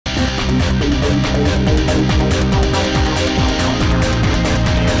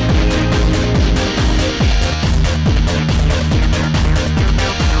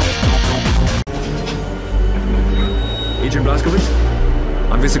Agent Blaskowitz,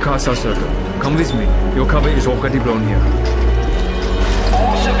 I'm with the Castle Circle. Come with me. Your cover is already blown here.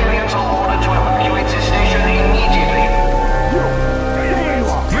 All civilians are ordered to evacuate this station immediately.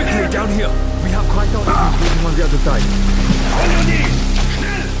 Quickly, down here. We have quite a lot waiting on the other side. On your knees!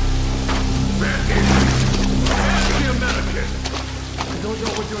 Schnell! Where is the American? I don't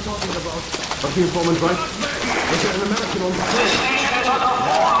know what you're talking about. But the informant, right? Is there an American on the The station is under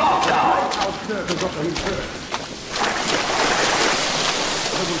full lockdown. right out there to drop him first?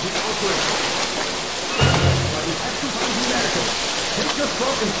 There will be outbreak. But we have to find the American. Take your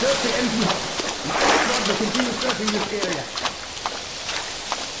truck and search the empty house. My squad will continue searching this area.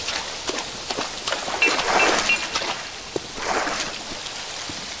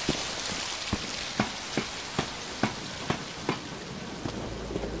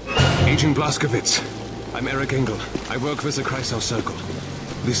 Agent Blaskowitz, I'm Eric Engel. I work with the Kreisau Circle.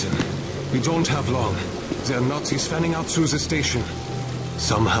 Listen, we don't have long. There are Nazis fanning out through the station.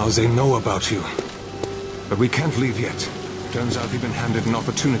 Somehow they know about you. But we can't leave yet. Turns out we've been handed an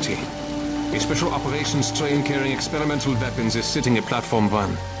opportunity. A special operations train carrying experimental weapons is sitting at Platform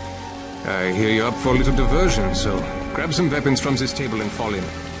 1. I hear you're up for a little diversion, so grab some weapons from this table and fall in.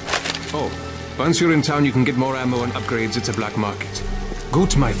 Oh, once you're in town you can get more ammo and upgrades at the black market.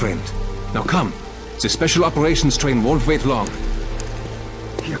 Good, my friend. Now come. The special operations train won't wait long.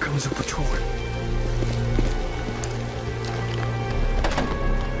 Here comes the patrol.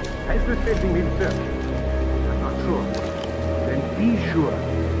 Has this building been searched? I'm not sure. Then be sure.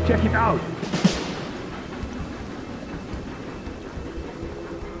 Check it out.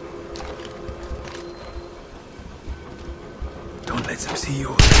 Don't let them see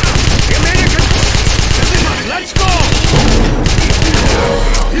you. Let's go!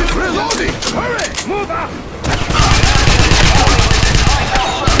 He's reloading! Hurry! Move up!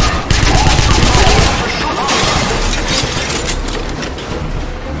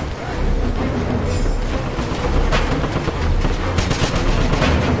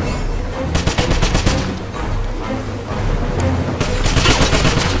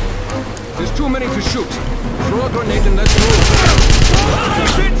 There's too many to shoot. Throw a grenade and let's move.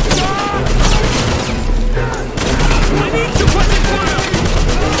 I need suppressive fire!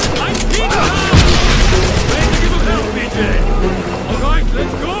 I'm Peter! Ready to give him help, BJ! Alright,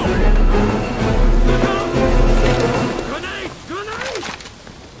 let's go! Grenade! Grenade!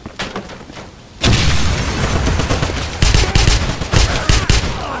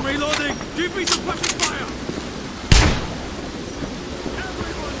 I'm reloading! Give me suppressive fire!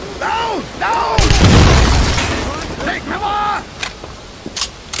 Down! Down! Take cover!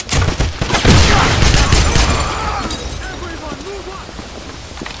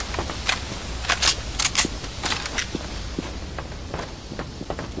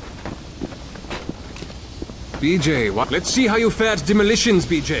 BJ, what? Let's see how you fared demolitions,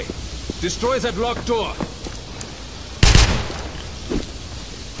 BJ. Destroy that locked door.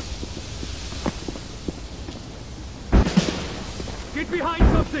 Get behind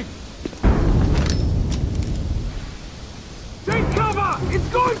something! Take cover! It's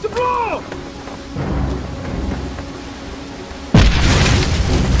going to blow!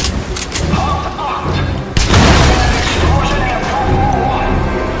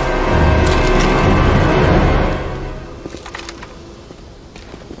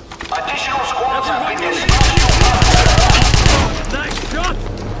 Additional squads have been dispatched to Nice shot!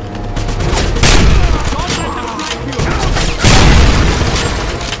 Don't let them flank you!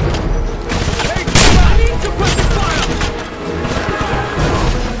 Hey, I need suppressive fire!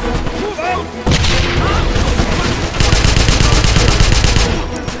 Move out!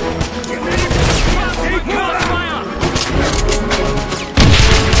 Take cover fire!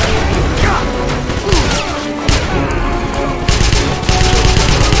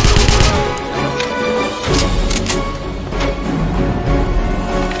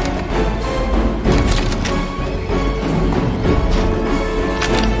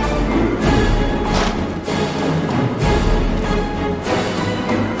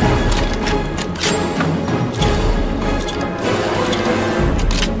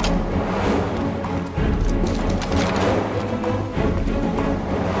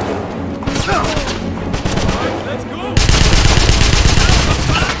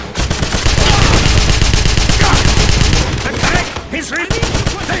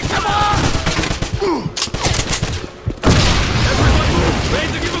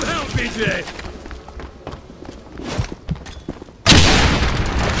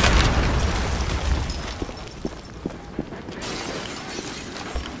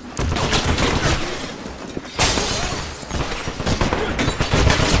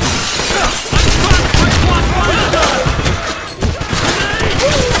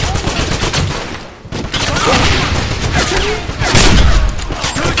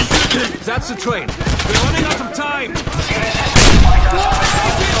 That's the train. We're running out of time.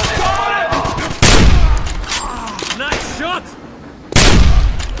 Nice shot!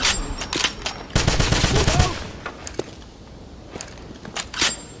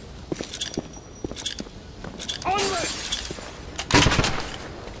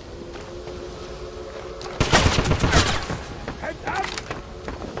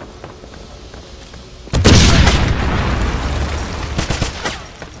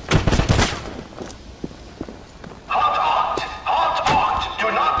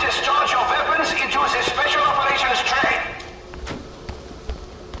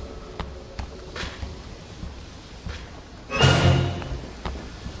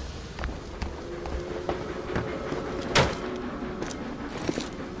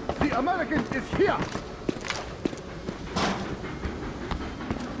 The American is here!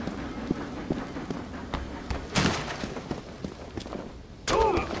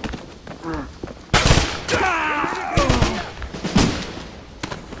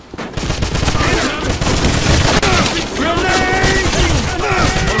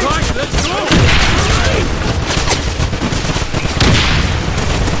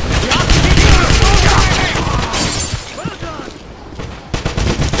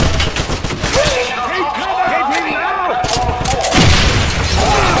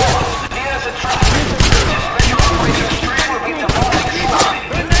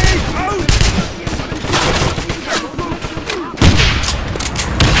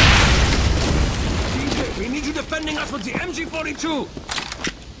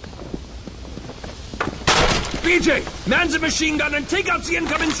 BJ, man the machine gun and take out the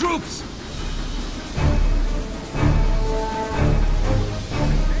incoming troops!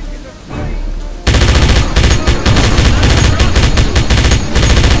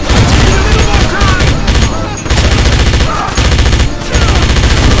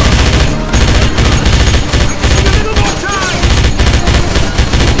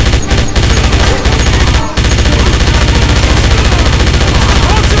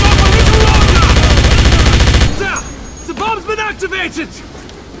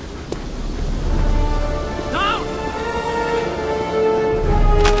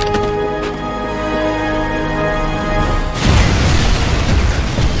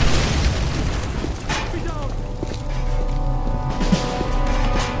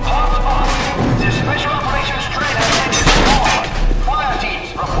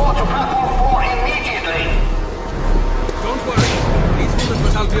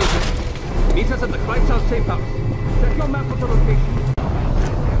 Meet us at the Kreisau safe house. Check your map for the location.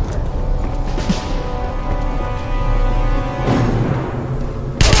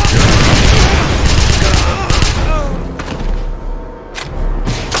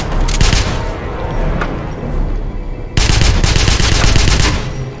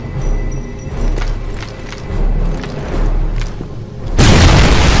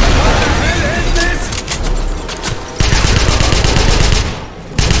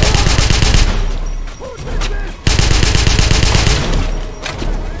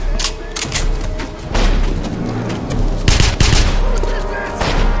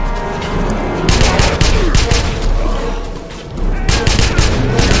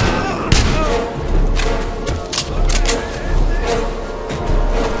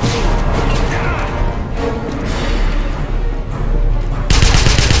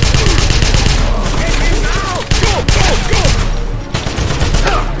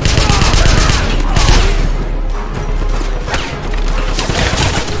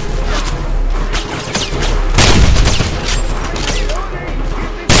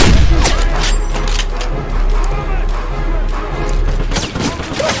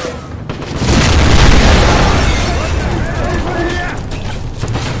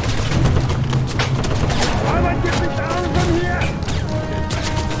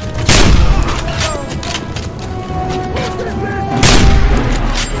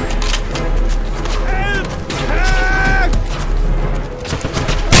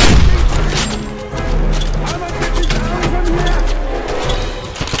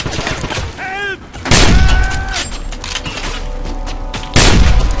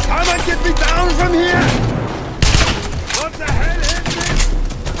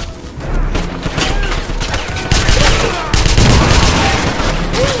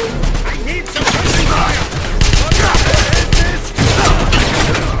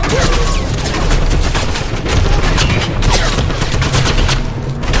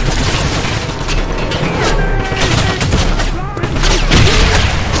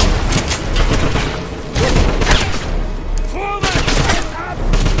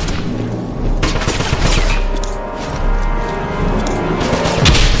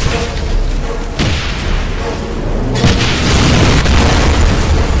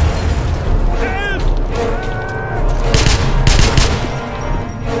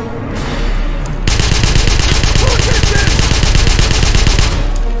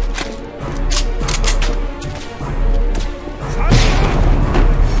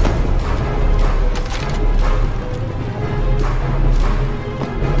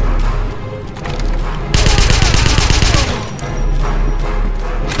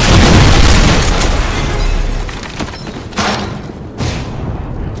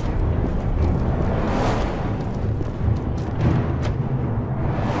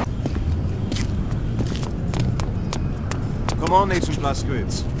 Come on, Agent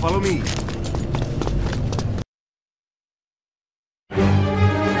Blazkowicz. Follow me.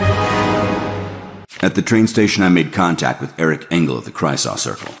 At the train station, I made contact with Eric Engel of the Kreisau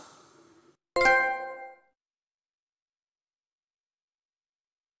Circle.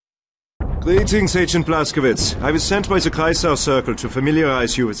 Greetings, Agent Blazkowicz. I was sent by the Kreisau Circle to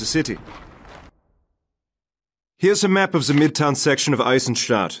familiarize you with the city. Here's a map of the midtown section of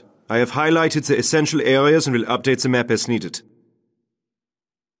Eisenstadt. I have highlighted the essential areas and will update the map as needed.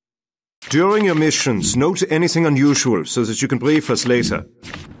 During your missions, note anything unusual so that you can brief us later.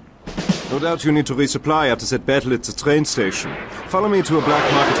 No doubt you need to resupply after that battle at the train station. Follow me to a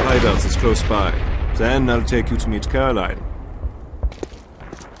black market hideout that's close by. Then I'll take you to meet Caroline.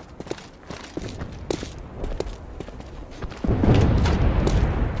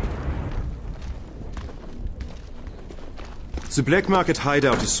 The black market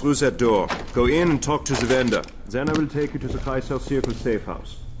hideout is through that door. Go in and talk to the vendor. Then I will take you to the Kreisau Circle safe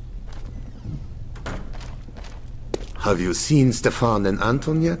house. Have you seen Stefan and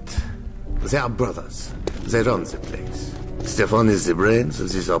Anton yet? They are brothers. They run the place. Stefan is the brains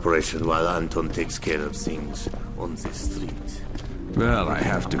of this operation while Anton takes care of things on the street. Well, I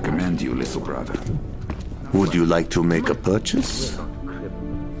have to commend you, little brother. Would you like to make a purchase?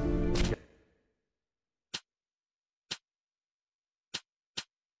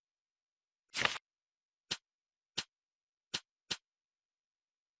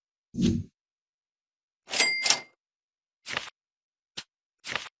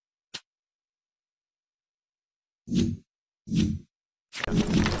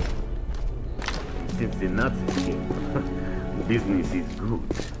 Since the Nazis came, business is good.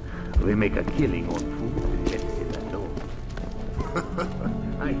 We make a killing on food, let's it alone.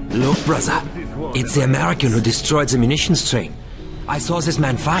 Look, brother. It's the American who destroyed the munitions train. I saw this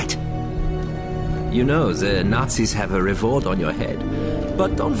man fight. You know, the Nazis have a reward on your head.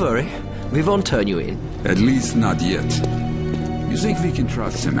 But don't worry, we won't turn you in. At least not yet. You think we can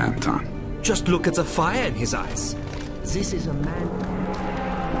trust him, Anton? Just look at the fire in his eyes. This is a man...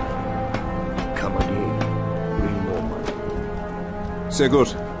 Come again. Bring more money. Sehr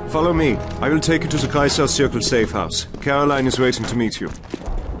gut. Follow me. I will take you to the Kreisau Circle safe house. Caroline is waiting to meet you.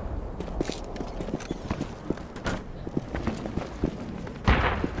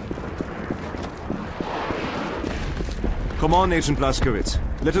 Come on, Agent Blazkowicz.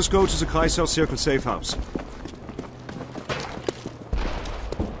 Let us go to the Kreisau Circle safe house.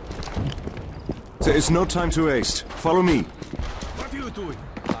 There is no time to waste. Follow me. What are you doing?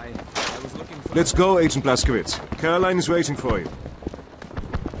 I was looking for... Let's go, Agent Blazkowicz. Caroline is waiting for you.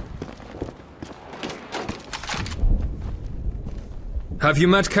 Have you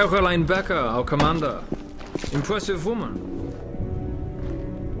met Caroline Becker, our commander? Impressive woman.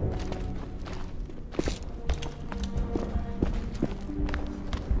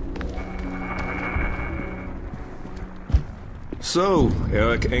 So,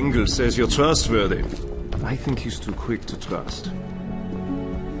 Eric Engel says you're trustworthy. I think he's too quick to trust.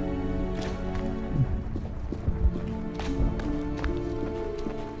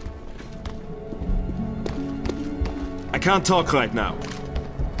 I can't talk right now.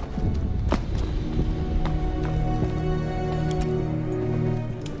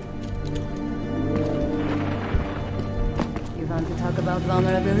 You want to talk about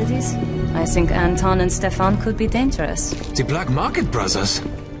vulnerabilities? I think Anton and Stefan could be dangerous. The Black Market brothers?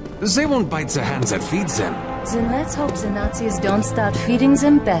 They won't bite the hand that feeds them. Then let's hope the Nazis don't start feeding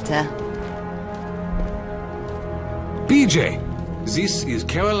them better. BJ, this is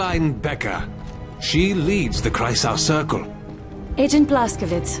Caroline Becker. She leads the Kreisau Circle. Agent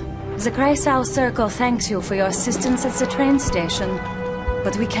Blazkowicz, the Kreisau Circle thanks you for your assistance at the train station.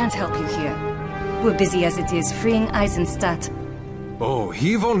 But we can't help you here. We're busy as it is freeing Eisenstadt. Oh,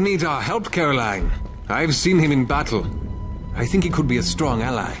 he won't need our help, Caroline. I've seen him in battle. I think he could be a strong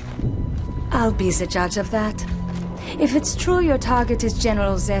ally. I'll be the judge of that. If it's true your target is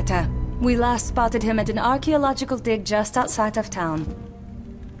General Zeta, we last spotted him at an archaeological dig just outside of town.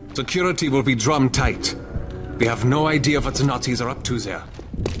 Security will be drum tight. We have no idea what the Nazis are up to there.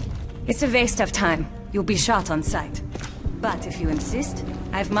 It's a waste of time. You'll be shot on sight. But if you insist,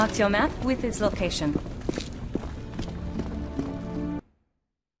 I've marked your map with its location.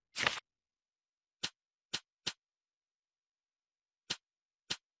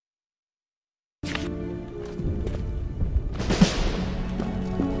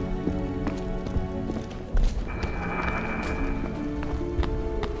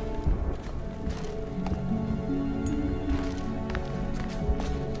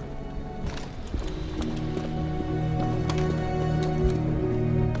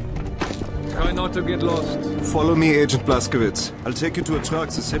 Try not to get lost. Follow me, Agent Blazkowicz. I'll take you to a truck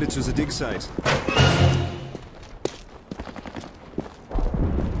that's headed to the dig site.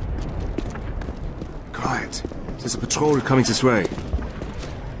 Quiet. There's a patrol coming this way.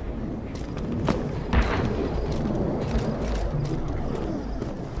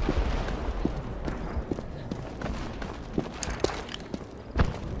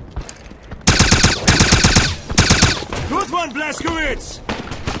 Good one, Blazkowicz!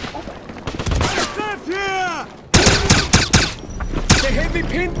 Left here! They have me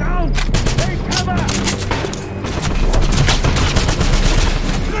pinned down! Take cover!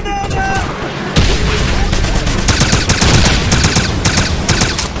 Grenade!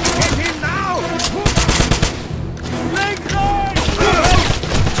 Get him now! Flank right!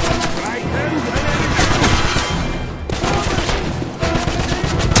 Right then,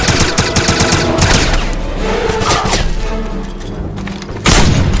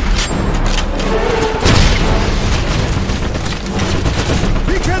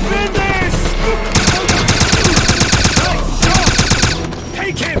 we can win this!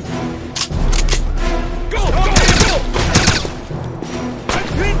 Take him! Go, go, go! I'm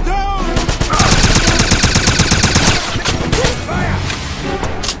pinned down! Fire!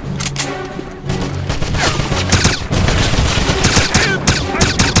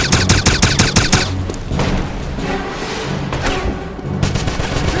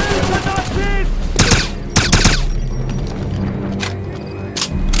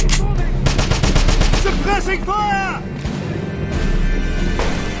 Suppressing fire!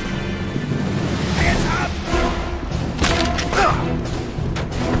 Hands up!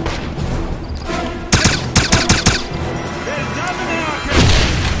 Well done, American!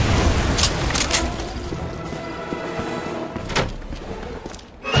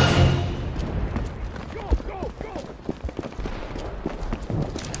 Go, go, go!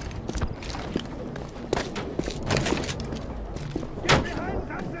 Get behind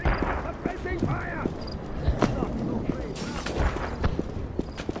something! Suppressing fire!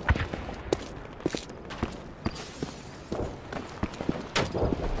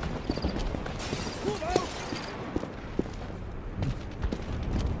 Move out!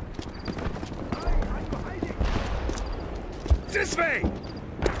 I'm hiding! This way!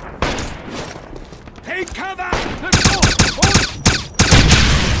 Take cover! Let's go! Hold!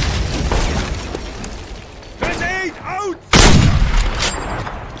 Grenade out!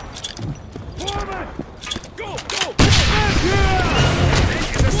 Forward! Go, go! Back here!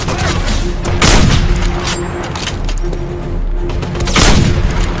 Grenade in the smoke!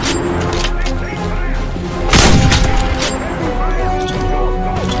 Take fire! Go, go,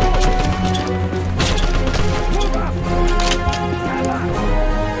 go! Move up! Cover!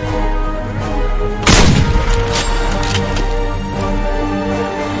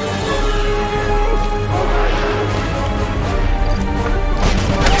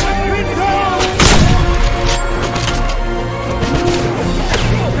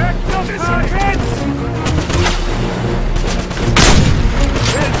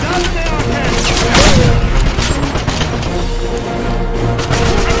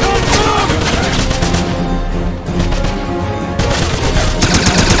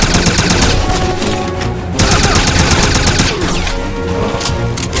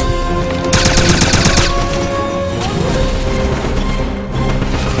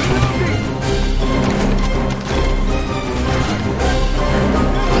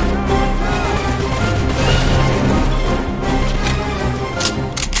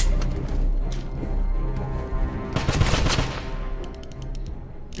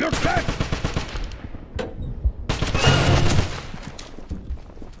 Look back!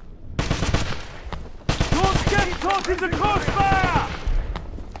 Don't get caught in the crossfire!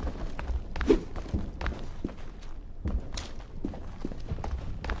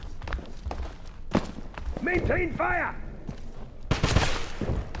 Maintain fire!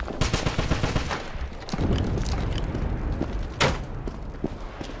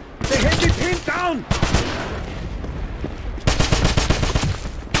 They have me pinned down!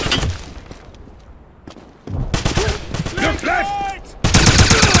 Look left!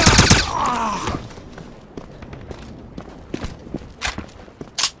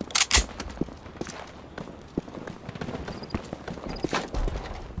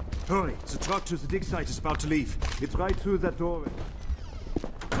 Hurry! The truck to the dig site is about to leave. It's right through that doorway.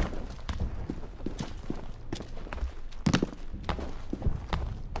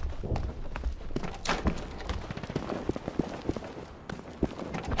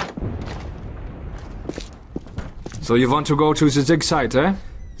 So you want to go to the dig site, eh?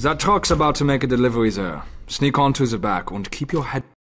 That truck's about to make a delivery there. Sneak onto the back and keep your head